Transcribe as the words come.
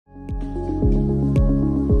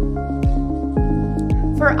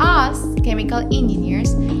For us, chemical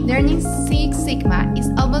engineers, learning Six Sigma is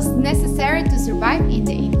almost necessary to survive in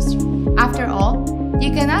the industry. After all,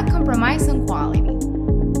 you cannot compromise on quality.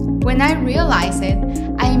 When I realized it,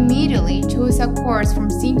 I immediately chose a course from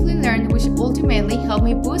Simplilearn, which ultimately helped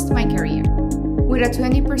me boost my career with a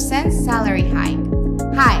 20% salary hike.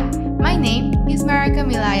 Hi, my name is Maria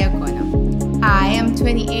Camila Iacono. I am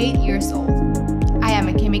 28 years old. I am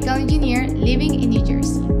a chemical engineer living in New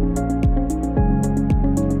Jersey.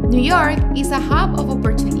 New York is a hub of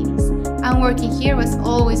opportunities, and working here was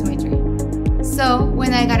always my dream. So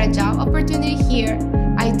when I got a job opportunity here,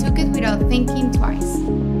 I took it without thinking twice.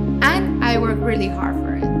 And I worked really hard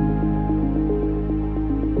for it.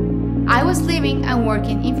 I was living and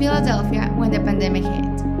working in Philadelphia when the pandemic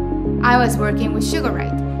hit. I was working with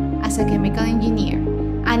Sugaright as a chemical engineer,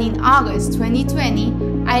 and in August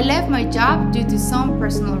 2020, I left my job due to some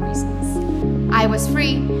personal reasons. I was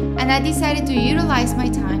free, and I decided to utilize my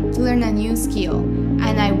time to learn a new skill,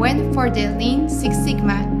 and I went for the Lean Six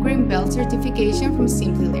Sigma Green Belt certification from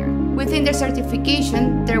Simplilearn. Within the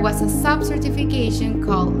certification, there was a sub-certification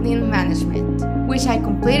called Lean Management, which I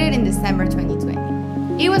completed in December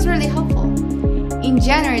 2020. It was really helpful. In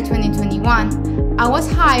January 2021, I was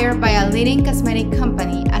hired by a leading cosmetic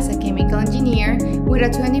company as a chemical engineer with a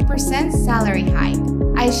 20% salary hike.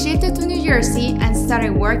 I shifted to New Jersey and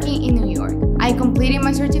started working in New York. I completed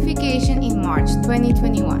my certification in March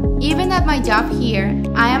 2021. Even at my job here,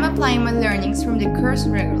 I am applying my learnings from the course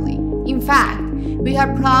regularly. In fact, we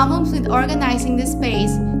had problems with organizing the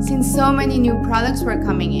space since so many new products were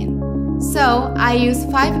coming in. So I used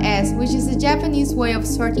 5S, which is a Japanese way of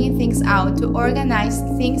sorting things out to organize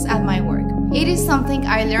things at my work. It is something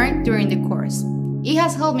I learned during the course. It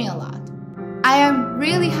has helped me a lot. I am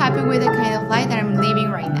really happy with the kind of life that I'm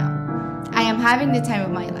living right now. I am having the time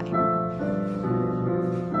of my life.